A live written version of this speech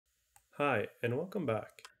Hi, and welcome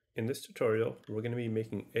back. In this tutorial, we're going to be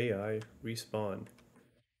making AI respawn.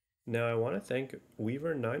 Now I want to thank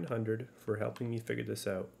Weaver900 for helping me figure this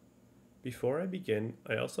out. Before I begin,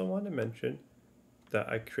 I also want to mention that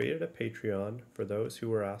I created a Patreon for those who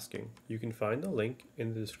were asking. You can find the link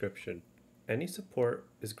in the description. Any support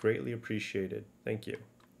is greatly appreciated. Thank you.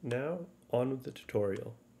 Now, on with the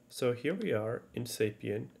tutorial. So here we are in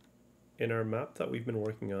Sapien, in our map that we've been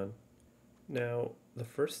working on. Now, the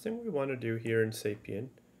first thing we want to do here in Sapien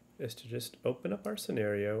is to just open up our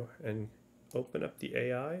scenario and open up the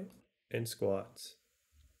AI and squads.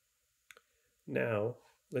 Now,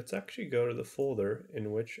 let's actually go to the folder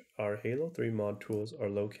in which our Halo 3 mod tools are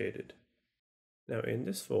located. Now, in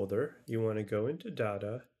this folder, you want to go into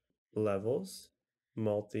Data, Levels,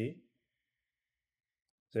 Multi,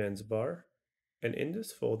 Zanzibar, and in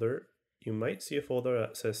this folder, you might see a folder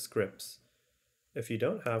that says Scripts. If you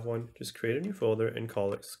don't have one, just create a new folder and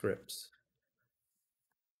call it Scripts.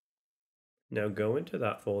 Now go into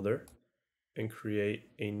that folder and create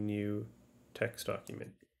a new text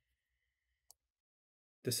document.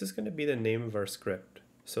 This is going to be the name of our script.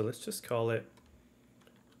 So let's just call it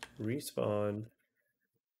respawn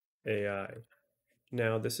AI.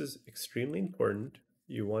 Now this is extremely important.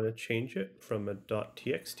 You want to change it from a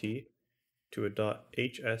 .txt to a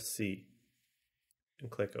 .hsc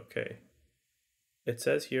and click OK. It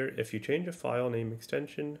says here, if you change a file name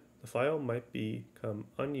extension, the file might become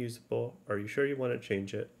unusable. Are you sure you want to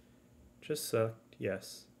change it? Just select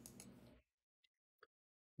yes.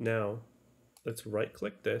 Now, let's right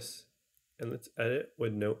click this and let's edit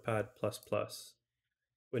with Notepad++.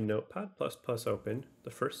 With Notepad++ open,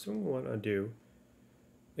 the first thing we want to do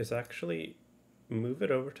is actually move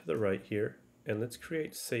it over to the right here and let's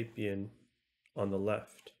create Sapien on the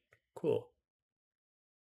left. Cool.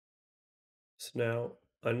 So now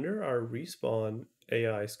under our respawn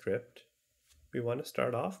AI script, we want to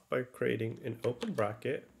start off by creating an open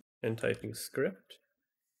bracket and typing script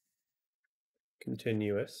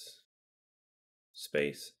continuous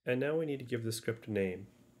space, and now we need to give the script a name.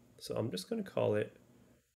 So I'm just going to call it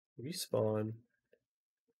respawn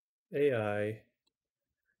AI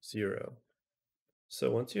 0.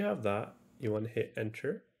 So once you have that, you want to hit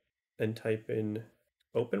enter and type in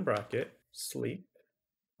open bracket sleep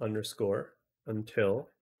underscore until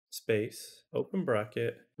space open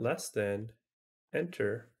bracket less than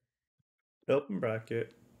enter open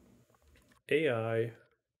bracket AI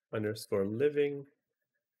underscore living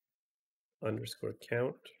underscore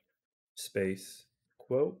count space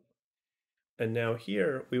quote. And now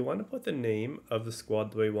here we want to put the name of the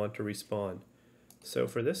squad that we want to respawn. So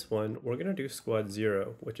for this one, we're going to do squad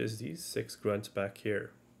 0, which is these 6 grunts back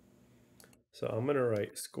here. So I'm going to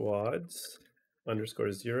write squads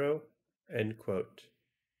underscore 0 end quote.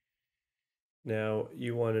 Now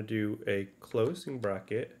you want to do a closing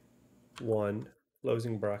bracket 1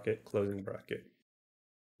 closing bracket closing bracket.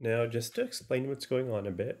 Now just to explain what's going on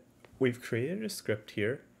a bit, we've created a script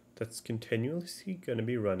here that's continuously going to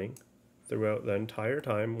be running throughout the entire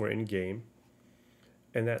time we're in game,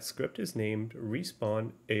 and that script is named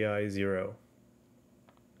respawn AI 0.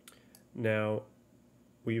 Now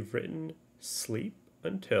we've written sleep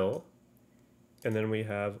until, and then we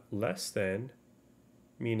have less than,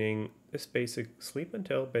 meaning this basic sleep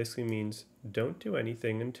until basically means don't do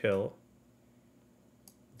anything until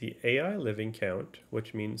the AI living count,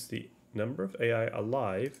 which means the number of AI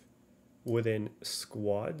alive within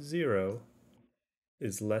squad 0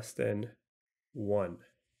 is less than 1.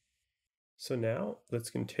 So now let's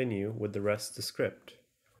continue with the rest of the script.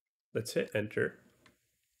 Let's hit enter,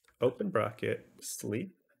 open bracket,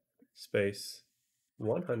 sleep, space,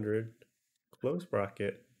 100, close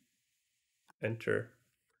bracket, enter,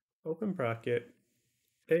 open bracket,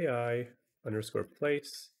 AI underscore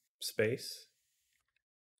place, space,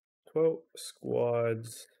 quote,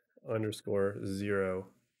 squads underscore 0,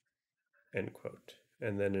 end quote,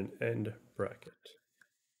 and then an end bracket.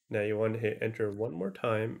 Now you want to hit enter one more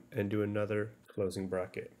time and do another closing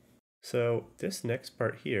bracket. So this next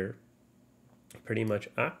part here pretty much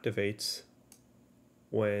activates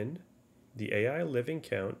when the AI living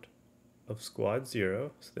count of squad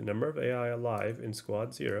 0, so the number of AI alive in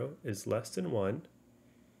squad 0 is less than 1,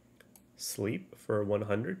 sleep for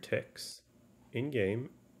 100 ticks in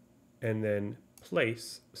game, and then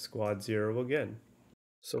place squad 0 again.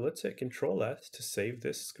 So let's hit Control S to save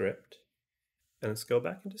this script, and let's go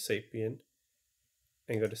back into Sapien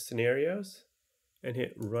and go to Scenarios and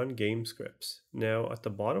hit Run Game Scripts. Now at the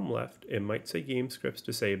bottom left, it might say Game Scripts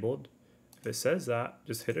Disabled. If it says that,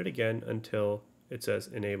 just hit it again until it says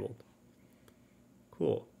Enabled.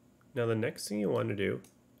 Cool. Now the next thing you want to do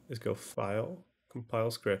is go File, Compile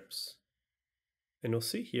Scripts, And you'll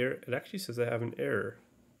see here, it actually says I have an error.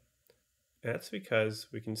 And that's because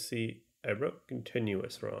we can see I wrote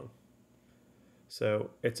continuous wrong.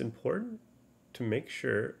 So it's important to make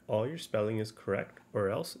sure all your spelling is correct, or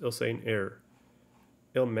else it'll say an error.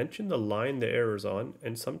 It'll mention the line the error is on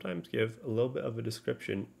and sometimes give a little bit of a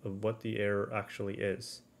description of what the error actually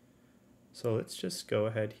is. So let's just go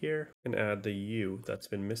ahead here and add the U that's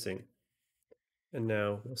been missing. And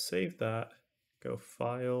now we'll save that, go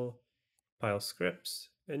File, File Scripts,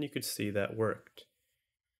 and you could see that worked.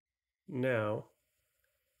 Now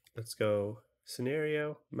let's go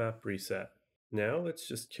Scenario, Map Reset. Now let's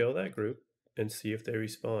just kill that group and see if they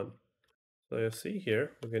respawn. So you'll see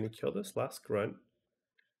here, we're going to kill this last grunt.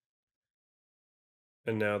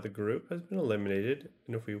 And now the group has been eliminated.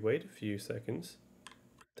 And if we wait a few seconds,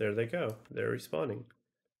 there they go. They're respawning.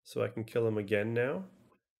 So I can kill them again now.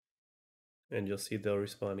 And you'll see they'll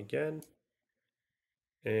respawn again.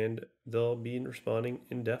 And they'll be respawning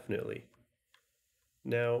indefinitely.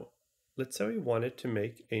 Now, let's say we wanted to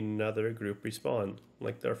make another group respawn,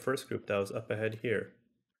 like our first group that was up ahead here.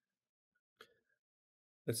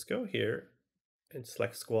 Let's go here and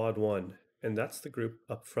select Squad 1, and that's the group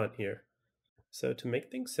up front here. So to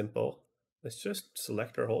make things simple, let's just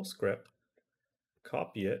select our whole script,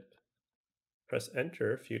 copy it, press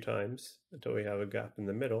enter a few times until we have a gap in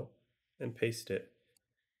the middle, and paste it.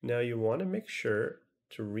 Now you want to make sure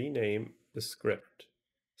to rename the script.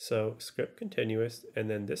 So script continuous, and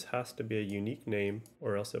then this has to be a unique name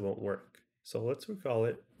or else it won't work. So let's call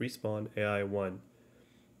it respawn AI1.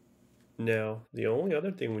 Now, the only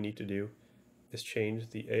other thing we need to do is change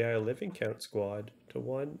the AI living count squad to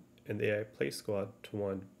 1 and the AI play squad to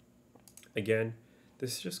 1. Again,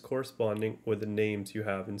 this is just corresponding with the names you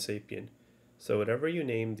have in Sapien. So whatever you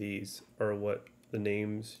name these are what the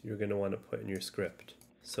names you're going to want to put in your script.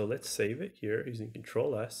 So let's save it here using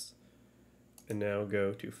Control S, and now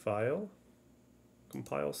go to File,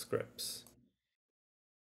 Compile Scripts.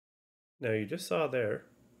 Now you just saw there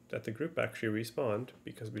that the group actually respawned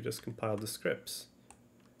because we just compiled the scripts.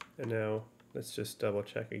 And now let's just double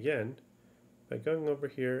check again by going over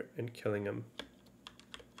here and killing them.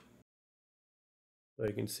 So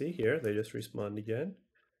you can see here they just respawned again,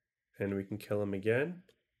 and we can kill them again.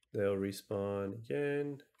 They'll respawn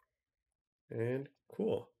again, and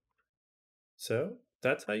cool. So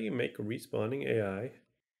that's how you make a respawning AI,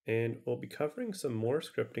 and we'll be covering some more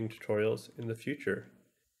scripting tutorials in the future.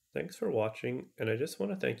 Thanks for watching, and I just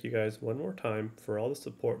want to thank you guys one more time for all the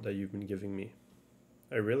support that you've been giving me.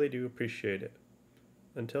 I really do appreciate it.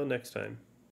 Until next time.